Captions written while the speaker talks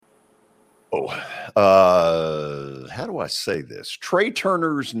How do I say this? Trey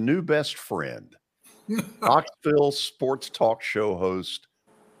Turner's new best friend, Knoxville sports talk show host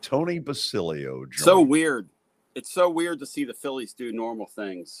Tony Basilio. So weird. It's so weird to see the Phillies do normal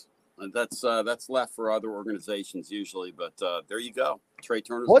things. That's left for other organizations usually, but there you go. Trey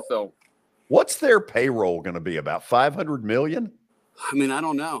Turner's a Phil. What's their payroll going to be? About $500 million? I mean, I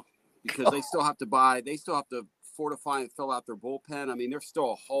don't know, because they still have to fortify and fill out their bullpen. I mean, there's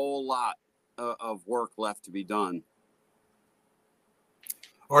still a whole lot of work left to be done.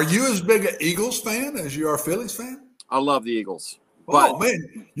 Are you as big an Eagles fan as you are a Phillies fan? I love the Eagles. Oh,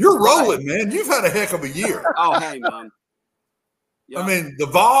 man, you're rolling, man. You've had a heck of a year. Oh, hey, man. Yeah. I mean, the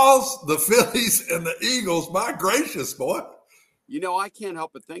Vols, the Phillies, and the Eagles, my gracious, boy. You know, I can't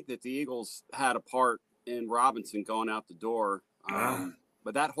help but think that the Eagles had a part in Robinson going out the door.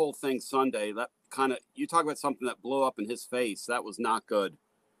 But that whole thing Sunday, that kind of – you talk about something that blew up in his face. That was not good.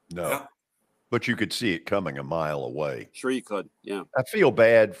 No. Yeah. But you could see it coming a mile away. Sure you could, yeah. I feel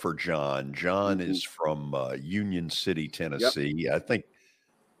bad for John. John is from Union City, Tennessee. Yep.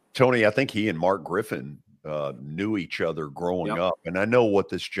 I think he and Mark Griffin knew each other growing up, and I know what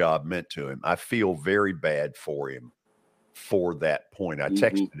this job meant to him. I feel very bad for him for that point. I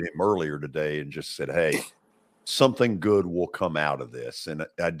texted him earlier today and just said, hey, something good will come out of this, and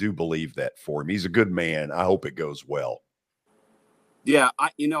I do believe that for him. He's a good man. I hope it goes well. Yeah,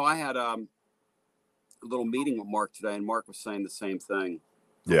 I had a little meeting with Mark today, and Mark was saying the same thing.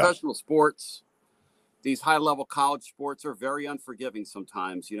 Professional sports, these high-level college sports are very unforgiving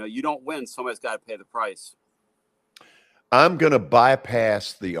sometimes. You know, you don't win, somebody's got to pay the price. I'm going to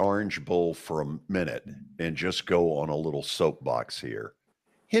bypass the Orange Bowl for a minute and just go on a little soapbox here.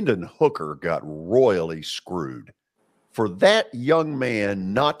 Hendon Hooker got royally screwed. For that young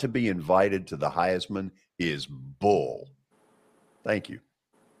man not to be invited to the Heisman is bull. Thank you.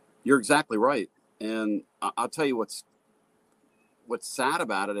 You're exactly right. And I'll tell you what's sad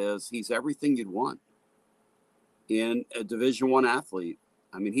about it is he's everything you'd want in a Division I athlete.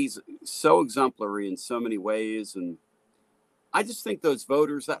 I mean, he's so exemplary in so many ways. And I just think those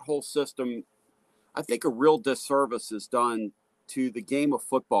voters, that whole system, I think a real disservice is done to the game of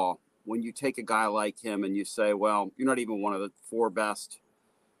football when you take a guy like him and you say, well, you're not even one of the four best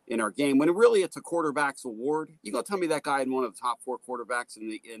in our game, when really it's a quarterback's award. You gonna tell me that guy is one of the top four quarterbacks in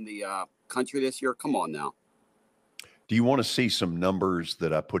the country this year? Come on now. Do you want to see some numbers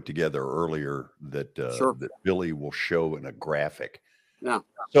that I put together earlier that that Billy will show in a graphic? Yeah.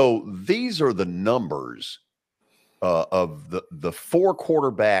 So these are the numbers of the four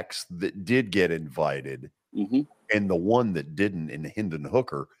quarterbacks that did get invited and the one that didn't in Hendon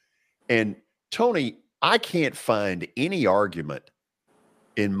Hooker. And Tony, I can't find any argument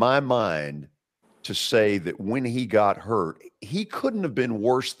in my mind to say that when he got hurt, he couldn't have been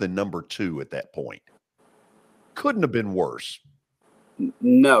worse than number 2 at that point. Couldn't have been worse.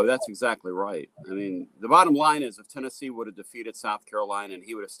 No, that's exactly right. I mean, the bottom line is if Tennessee would have defeated South Carolina and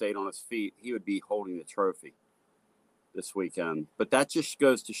he would have stayed on his feet, he would be holding the trophy this weekend. But that just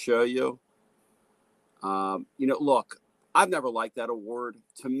goes to show you, look, I've never liked that award.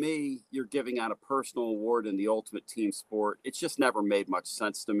 To me, you're giving out a personal award in the ultimate team sport. It's just never made much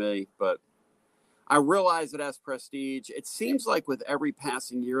sense to me, but I realize it has prestige. It seems like with every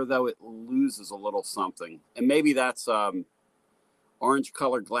passing year, though, it loses a little something. And maybe that's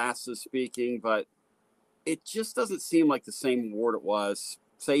orange-colored glasses speaking, but it just doesn't seem like the same award it was,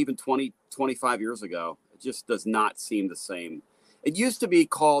 say, even 20, 25 years ago. It just does not seem the same. It used to be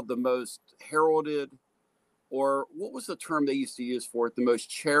called the most heralded, or what was the term they used to use for it? The most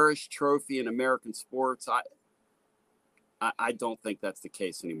cherished trophy in American sports. I don't think that's the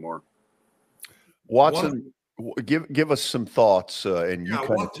case anymore. Watson, give us some thoughts, and you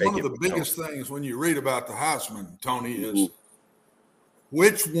kind of take one of the biggest things when you read about the Heisman, Tony, is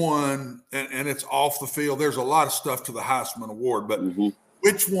which one, and it's off the field. There's a lot of stuff to the Heisman Award, but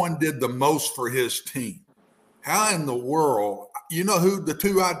which one did the most for his team? How in the world, you know who the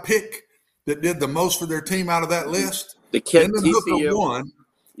two I'd pick that did the most for their team out of that list? The kid TCU won,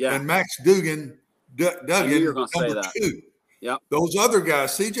 and Max Duggan number 2. Yep. Those other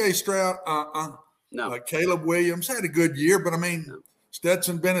guys, C.J. Stroud, no. Caleb Williams had a good year, but I mean,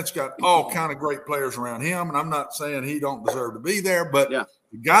 Stetson Bennett's got all kind of great players around him, and I'm not saying he don't deserve to be there, but the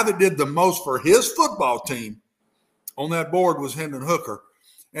guy that did the most for his football team on that board was Hendon Hooker.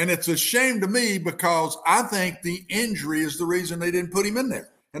 And it's a shame to me because I think the injury is the reason they didn't put him in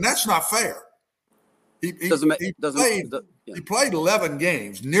there. And that's not fair. He played 11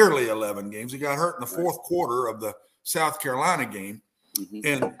 games, nearly 11 games. He got hurt in the fourth quarter of the South Carolina game.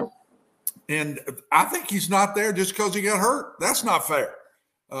 And I think he's not there just because he got hurt. That's not fair.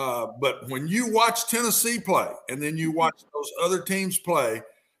 But when you watch Tennessee play and then you watch those other teams play,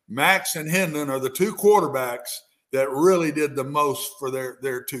 Max and Hendon are the two quarterbacks that really did the most for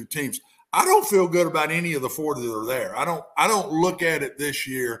their two teams. I don't feel good about any of the four that are there. I don't look at it this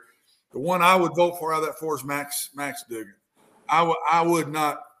year. The one I would vote for out of that four is Max Duggan. I would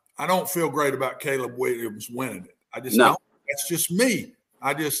not. I don't feel great about Caleb Williams winning it. I just don't. That's just me.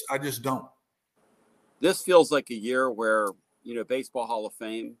 I just don't. This feels like a year where, Baseball Hall of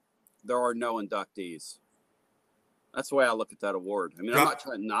Fame, there are no inductees. That's the way I look at that award. I mean, I'm not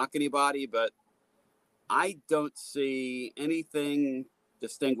trying to knock anybody, but I don't see anything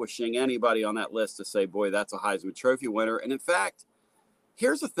distinguishing anybody on that list to say, boy, that's a Heisman Trophy winner. And in fact,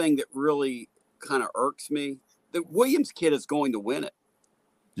 here's the thing that really kind of irks me. The Williams kid is going to win it.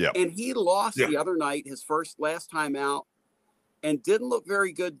 Yeah. And he lost the other night, his last time out, and didn't look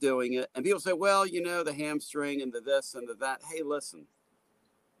very good doing it. And people say, well, the hamstring and the this and the that. Hey, listen,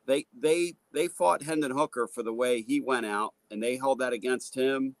 they fought Hendon Hooker for the way he went out, and they held that against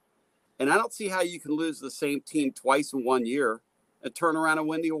him. And I don't see how you can lose the same team twice in 1 year and turn around and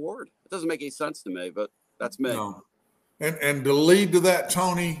win the award. It doesn't make any sense to me, but that's me. No. And to lead to that,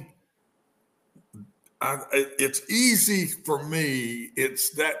 Tony, it's easy for me.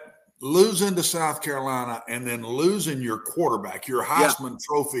 It's that losing to South Carolina and then losing your quarterback, your Heisman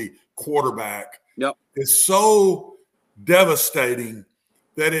Trophy quarterback, is so devastating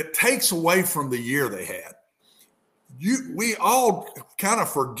that it takes away from the year they had. We all kind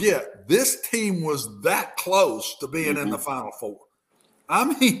of forget this team was that close to being in the Final Four. I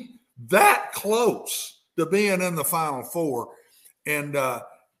mean, that close to being in the Final Four. And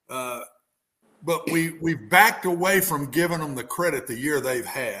but we've backed away from giving them the credit the year they've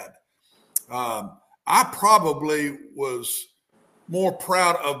had. I probably was more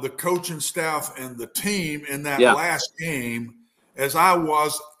proud of the coaching staff and the team in that last game as I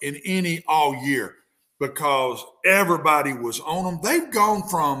was in any all year, because everybody was on them. They've gone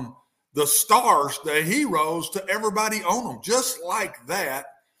from the stars, the heroes, to everybody on them, just like that.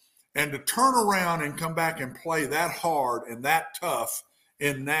 And to turn around and come back and play that hard and that tough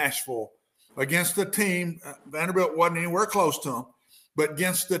in Nashville against a team, Vanderbilt wasn't anywhere close to them, but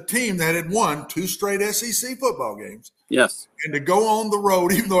against the team that had won 2 straight SEC football games. Yes. And to go on the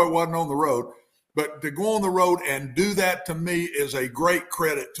road, even though it wasn't on the road, but to go on the road and do that, to me, is a great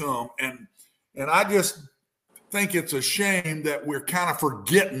credit to them. And I just think it's a shame that we're kind of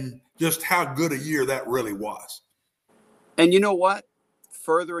forgetting just how good a year that really was. And you know what?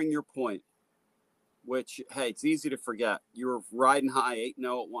 Furthering your point, which, hey, it's easy to forget. You were riding high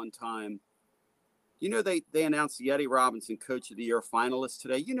 8-0 at one time. They announced the Eddie Robinson Coach of the Year finalists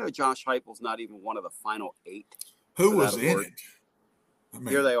today. Josh Heupel's not even one of the final 8. Who was in it? I mean,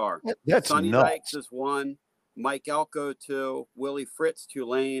 here they are. That's Sonny nuts. Dykes is 1, Mike Elko 2, Willie Fritz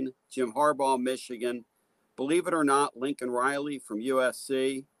Tulane, Jim Harbaugh Michigan, believe it or not, Lincoln Riley from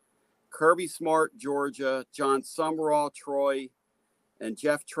USC, Kirby Smart Georgia, John Summerall Troy, and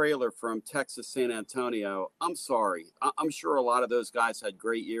Jeff Traylor from Texas San Antonio. I'm sorry. I'm sure a lot of those guys had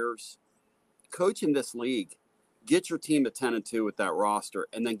great years. Coach in this league, get your team to 10-2 with that roster,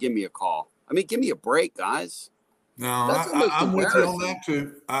 and then give me a call. I mean, give me a break, guys. No, I'm with you on that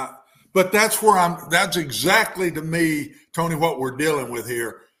too. But that's exactly, to me, Tony, what we're dealing with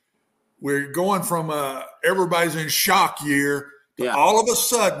here. We're going from everybody's in shock year to all of a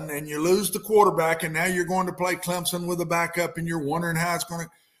sudden, and you lose the quarterback, and now you're going to play Clemson with a backup, and you're wondering how it's going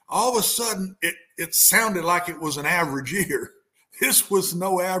to – all of a sudden, it sounded like it was an average year. This was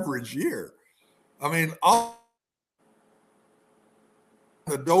no average year. I mean, all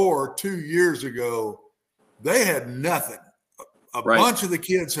the door 2 years ago, they had nothing. A bunch of the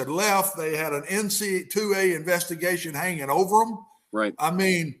kids had left. They had an NCAA investigation hanging over them. Right. I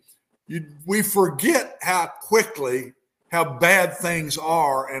mean, we forget how quickly, how bad things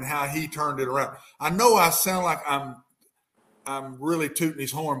are and how he turned it around. I know I sound like I'm really tooting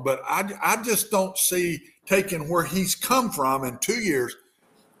his horn, but I just don't see, taking where he's come from in 2 years.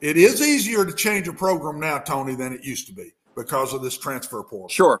 It is easier to change a program now, Tony, than it used to be because of this transfer portal.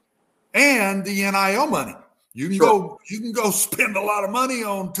 Sure. And the NIL money. You can go spend a lot of money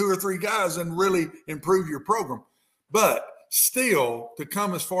on 2 or 3 guys and really improve your program. But still, to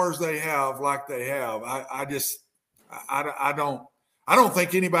come as far as they have, like they have, I don't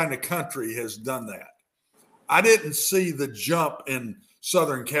think anybody in the country has done that. I didn't see the jump in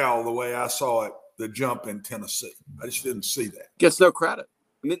Southern Cal the way I saw it, the jump in Tennessee. I just didn't see that. Gets no credit.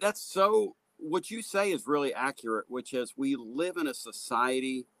 I mean, what you say is really accurate, which is we live in a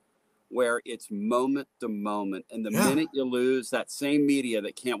society where it's moment to moment. And the minute you lose, that same media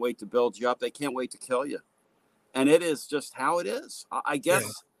that can't wait to build you up, they can't wait to kill you. And it is just how it is. I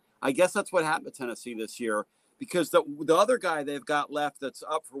guess that's what happened to Tennessee this year, because the other guy they've got left that's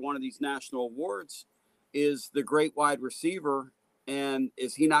up for one of these national awards is the great wide receiver. And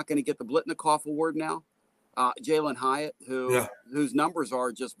is he not going to get the Blitnikoff Award now? Jalen Hyatt, whose numbers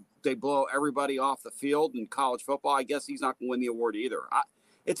are just, they blow everybody off the field in college football. I guess he's not going to win the award either.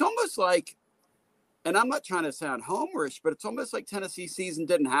 It's almost like, and I'm not trying to sound homerish, but it's almost like Tennessee season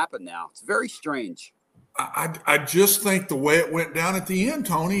didn't happen now. It's very strange. I just think the way it went down at the end,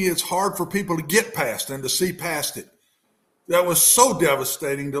 Tony, it's hard for people to get past and to see past it. That was so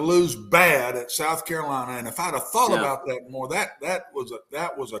devastating to lose bad at South Carolina. And if I'd have thought about that more, that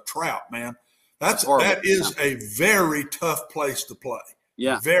was a trap, man. That is a very tough place to play.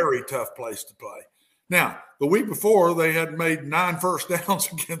 Yeah. Very tough place to play. Now, the week before, they had made 9 first downs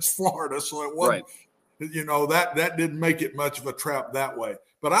against Florida, so it wasn't, that didn't make it much of a trap that way.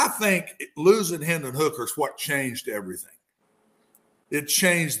 But I think losing Hendon Hooker is what changed everything. It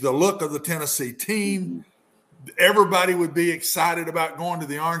changed the look of the Tennessee team. Everybody would be excited about going to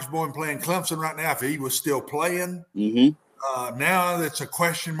the Orange Bowl and playing Clemson right now if he was still playing. Mm-hmm. Now it's a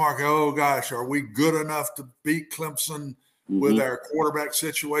question mark. Oh, gosh, are we good enough to beat Clemson with our quarterback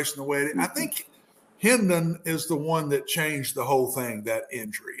situation the way it is? I think Hendon is the one that changed the whole thing, that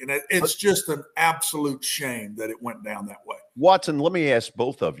injury. And it's just an absolute shame that it went down that way. Watson, let me ask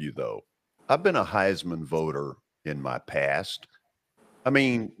both of you, though. I've been a Heisman voter in my past. I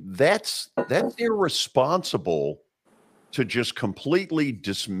mean, that's irresponsible to just completely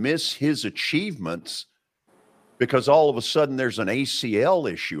dismiss his achievements because all of a sudden there's an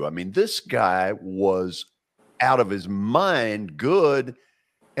ACL issue. I mean, this guy was out of his mind good.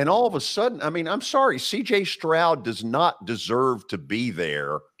 And all of a sudden, I mean, I'm sorry, C.J. Stroud does not deserve to be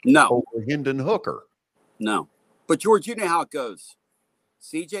there over Hendon Hooker. No. But, George, you know how it goes.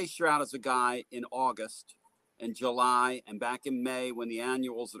 C.J. Stroud is a guy in August and July and back in May when the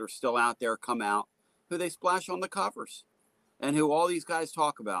annuals that are still out there come out, who they splash on the covers and who all these guys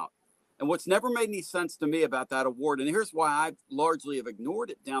talk about. And what's never made any sense to me about that award, and here's why I largely have ignored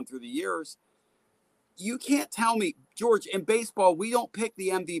it down through the years, you can't tell me, George, in baseball, we don't pick the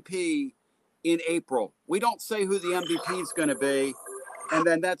MVP in April. We don't say who the MVP is going to be, and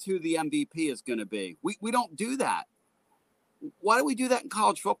then that's who the MVP is going to be. We don't do that. Why do we do that in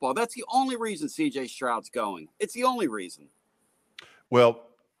college football? That's the only reason C.J. Stroud's going. It's the only reason. Well,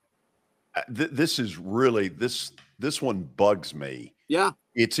 this is really, this one bugs me. Yeah.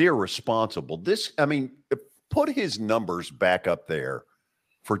 It's irresponsible. Put his numbers back up there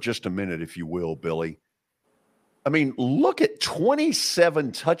for just a minute, if you will, Billy. I mean, look at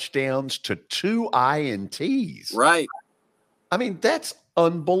 27 touchdowns to 2 INTs. Right. I mean, that's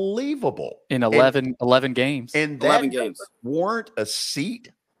unbelievable. In 11 games. And 11 games. Warrant a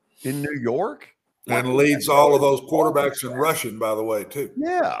seat in New York? And leads all of those quarterbacks in rushing, by the way, too.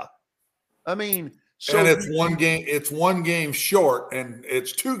 Yeah. I mean, and it's one game short, and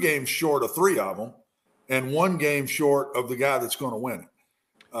it's 2 games short of 3 of them, and 1 game short of the guy that's going to win it.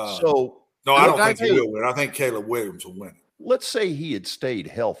 No, I don't think he will win. I think Caleb Williams will win it. Let's say he had stayed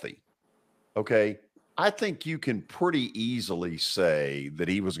healthy. Okay. I think you can pretty easily say that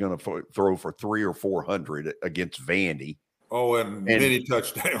he was going to throw for 300 or 400 against Vandy. Oh, and many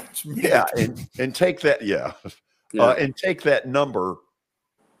touchdowns. Yeah. And take that. Yeah. And take that number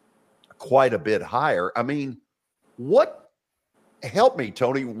quite a bit higher. I mean, help me,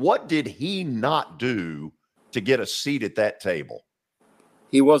 Tony, what did he not do to get a seat at that table?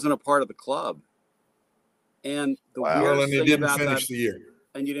 He wasn't a part of the club. And the weirdest thing about finish the year.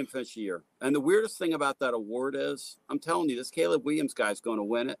 And you didn't finish the year. And the weirdest thing about that award is, I'm telling you, this Caleb Williams guy's going to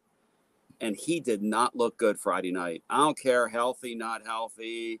win it. And he did not look good Friday night. I don't care, healthy, not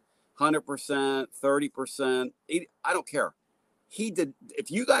healthy, 100%, 30%. I don't care. He did.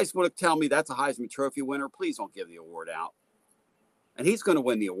 If you guys want to tell me that's a Heisman Trophy winner, please don't give the award out. And he's going to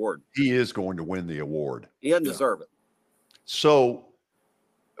win the award. He is going to win the award. He doesn't deserve it. So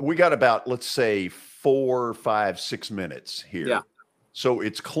we got about, let's say, 4, 5, 6 minutes here. Yeah. So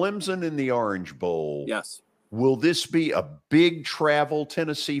it's Clemson in the Orange Bowl. Yes. Will this be a big travel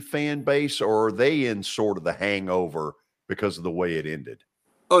Tennessee fan base, or are they in sort of the hangover because of the way it ended?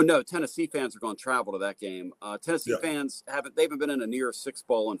 Oh, no. Tennessee fans are going to travel to that game. Tennessee fans haven't been in a near 6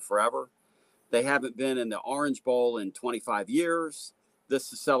 bowl in forever. They haven't been in the Orange Bowl in 25 years. This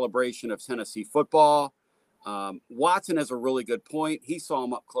is a celebration of Tennessee football. Watson has a really good point. He saw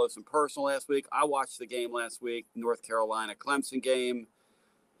him up close and personal last week. I watched the game last week, North Carolina Clemson game.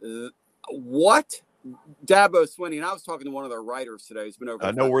 What? Dabo Swinney, and I was talking to one of their writers today who's been over.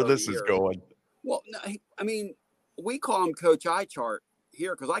 I know where this is going. Well, no, I mean, we call him Coach Eye Chart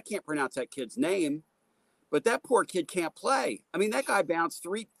here because I can't pronounce that kid's name. but that poor kid can't play. I mean, that guy bounced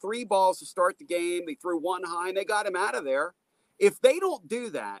three balls to start the game. They threw one high, and they got him out of there. If they don't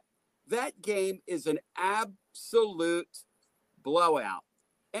do that, that game is an absolute blowout.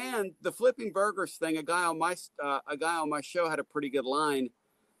 And the flipping burgers thing, a guy on my show had a pretty good line.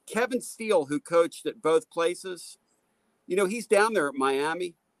 Kevin Steele, who coached at both places, he's down there at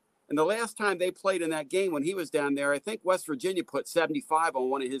Miami. And the last time they played in that game when he was down there, I think West Virginia put 75 on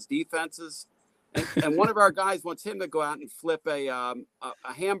one of his defenses. And one of our guys wants him to go out and flip a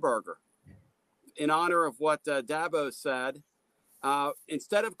hamburger in honor of what Dabo said.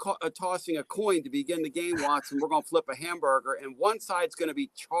 Instead of tossing a coin to begin the game, Watson, we're going to flip a hamburger. And one side's going to be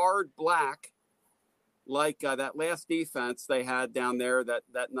charred black, like that last defense they had down there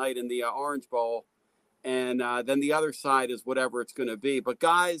that night in the Orange Bowl. And then the other side is whatever it's going to be. But,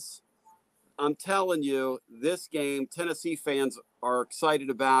 guys, I'm telling you, this game, Tennessee fans are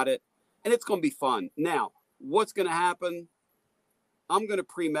excited about it, and it's going to be fun. Now, what's going to happen? I'm going to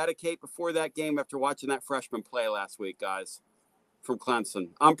premedicate before that game after watching that freshman play last week, guys, from Clemson.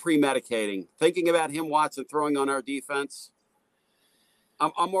 I'm premedicating, thinking about him, Watson, throwing on our defense.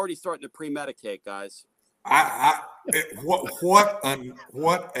 I'm already starting to premedicate, guys.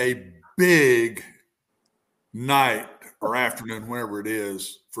 What a big night or afternoon, wherever it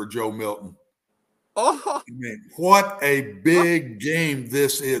is, for Joe Milton. Oh, I mean, what a big game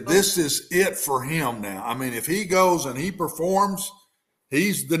this is. This is it for him now. I mean, if he goes and he performs,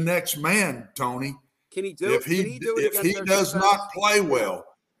 he's the next man, Tony. Can he do it? If he does not play well,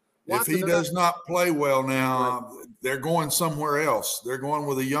 now, they're going somewhere else. They're going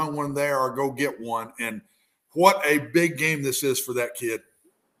with a young one there or go get one. And what a big game this is for that kid.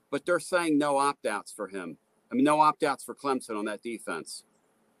 But they're saying no opt-outs for him. I mean, no opt-outs for Clemson on that defense.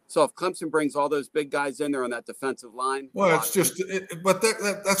 So if Clemson brings all those big guys in there on that defensive line. Well, it's just but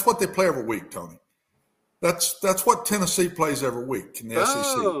that's what they play every week, Tony. That's what Tennessee plays every week in the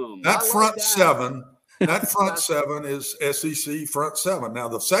SEC. That front seven is SEC front seven. Now,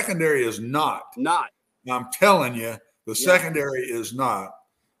 the secondary is not. I'm telling you, the secondary is not.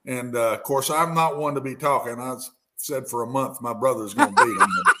 And, of course, I'm not one to be talking. I said for a month my brother's going to beat him.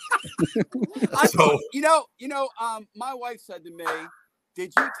 So my wife said to me,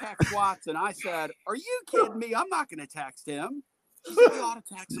 "Did you text Watson?" I said, "Are you kidding me? I'm not going to text him." She said, "You ought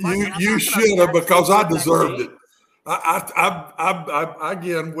to text him." You should have, because I deserved it. I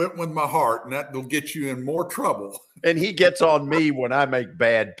again went with my heart, and that will get you in more trouble. And he gets on me when I make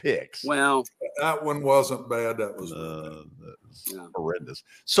bad picks. Well, that one wasn't bad. That was horrendous.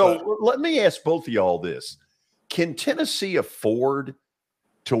 So let me ask both of y'all this. Can Tennessee afford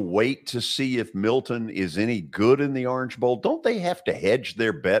to wait to see if Milton is any good in the Orange Bowl? Don't they have to hedge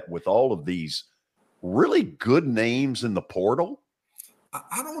their bet with all of these really good names in the portal?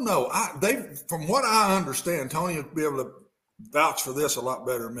 I don't know. From what I understand, Tony will be able to vouch for this a lot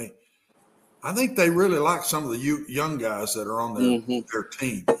better than me. I think they really like some of the young guys that are on their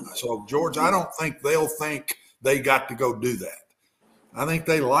team. So, George, I don't think they'll think they got to go do that. I think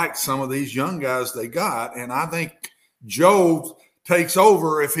they like some of these young guys they got, and I think Joe takes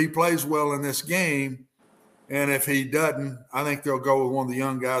over if he plays well in this game, and if he doesn't, I think they'll go with one of the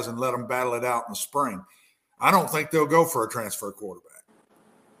young guys and let them battle it out in the spring. I don't think they'll go for a transfer quarterback.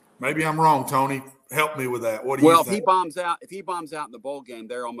 Maybe I'm wrong, Tony. Help me with that. What do you think? If he bombs out in the bowl game,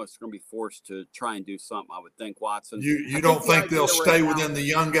 they're almost going to be forced to try and do something, I would think, Watson. You don't think they'll stay within the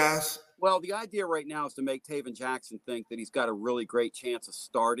young guys? Well, the idea right now is to make Taven Jackson think that he's got a really great chance of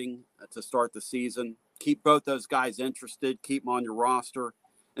starting to start the season. Keep both those guys interested. Keep them on your roster.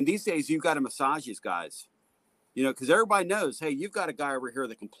 And these days, you've got to massage these guys, because everybody knows, hey, you've got a guy over here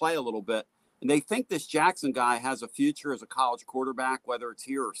that can play a little bit. And they think this Jackson guy has a future as a college quarterback, whether it's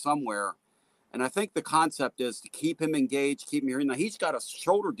here or somewhere. And I think the concept is to keep him engaged, keep him here. Now, he's got a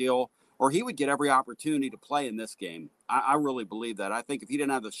shoulder deal, or he would get every opportunity to play in this game. I really believe that. I think if he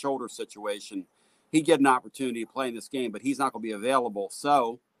didn't have the shoulder situation, he'd get an opportunity to play in this game, but he's not going to be available.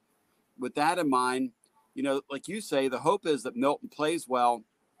 So with that in mind, like you say, the hope is that Milton plays well.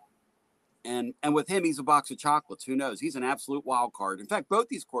 And with him, he's a box of chocolates. Who knows? He's an absolute wild card. In fact, both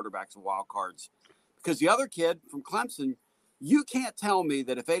these quarterbacks are wild cards, because the other kid from Clemson, you can't tell me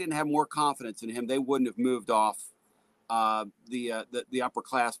that if they didn't have more confidence in him, they wouldn't have moved off the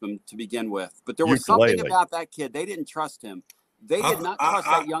upperclassmen to begin with. But there was something about that kid. They didn't trust him. They did not trust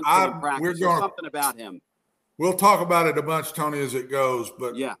that young kid in practice. There's something about him. We'll talk about it a bunch, Tony, as it goes.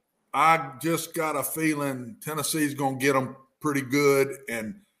 But yeah, I just got a feeling Tennessee's going to get them pretty good,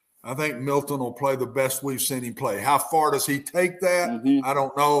 and I think Milton will play the best we've seen him play. How far does he take that? I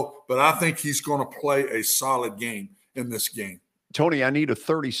don't know, but I think he's going to play a solid game in this game. Tony, I need a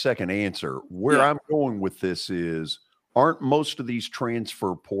 30-second answer. Where I'm going with this is, aren't most of these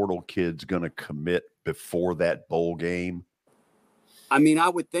transfer portal kids going to commit before that bowl game? I mean, I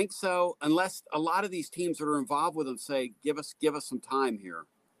would think so, unless a lot of these teams that are involved with them say, give us some time here.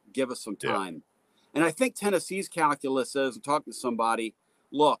 Give us some time. Yeah. And I think Tennessee's calculus is, I'm talking to somebody,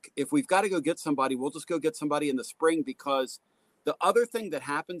 look, if we've got to go get somebody, we'll just go get somebody in the spring, because the other thing that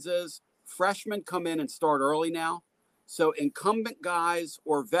happens is freshmen come in and start early now. So incumbent guys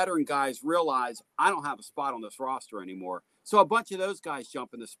or veteran guys realize I don't have a spot on this roster anymore. So a bunch of those guys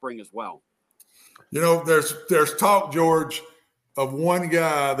jump in the spring as well. You know, there's talk, George, of one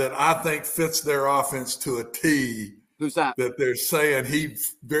guy that I think fits their offense to a T. Who's that? That they're saying he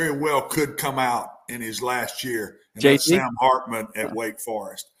very well could come out in his last year. And that's Sam Hartman at Wake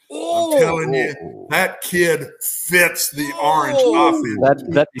Forest. I'm telling you, that kid fits the orange offense.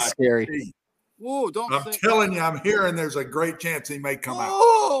 That'd be scary. Whoa, I'm telling you, I'm hearing there's a great chance he may come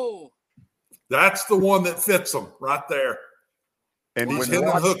out. That's the one that fits him right there. And he's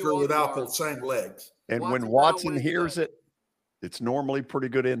Hendon Hooker without the same legs. And when Watson hears it, it's normally pretty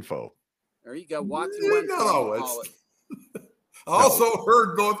good info. There you go. Watson. I also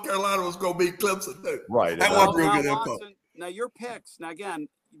heard North Carolina was going to beat Clemson too. Right. That wasn't real good info. Now your picks. Now again,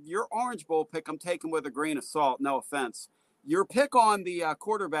 your Orange Bowl pick, I'm taking with a grain of salt. No offense. Your pick on the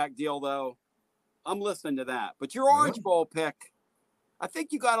quarterback deal, though, I'm listening to that. But your Orange Bowl pick, I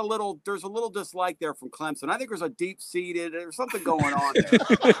think you got there's a little dislike there from Clemson. I think there's a deep-seated, there's something going on there.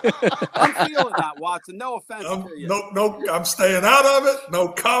 I'm feeling that, Watson. No offense to you. No, I'm staying out of it. No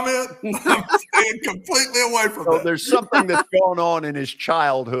comment. I'm staying completely away from it. There's something that's going on in his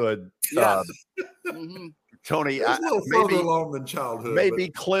childhood. Yes. Tony, further along than childhood. Maybe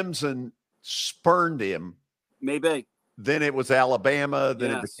Clemson spurned him. Maybe. Then it was Alabama.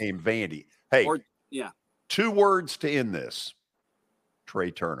 Then it became Vandy. Hey, 2 words to end this. Trey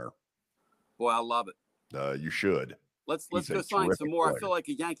Turner. Boy, I love it. You should. Let's go sign some more. Player. I feel like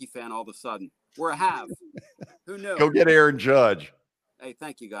a Yankee fan all of a sudden. We're a have. Who knew? Go get Aaron Judge. Hey,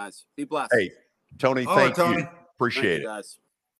 thank you guys. Be blessed. Hey, Tony, thank you. Appreciate it. Guys.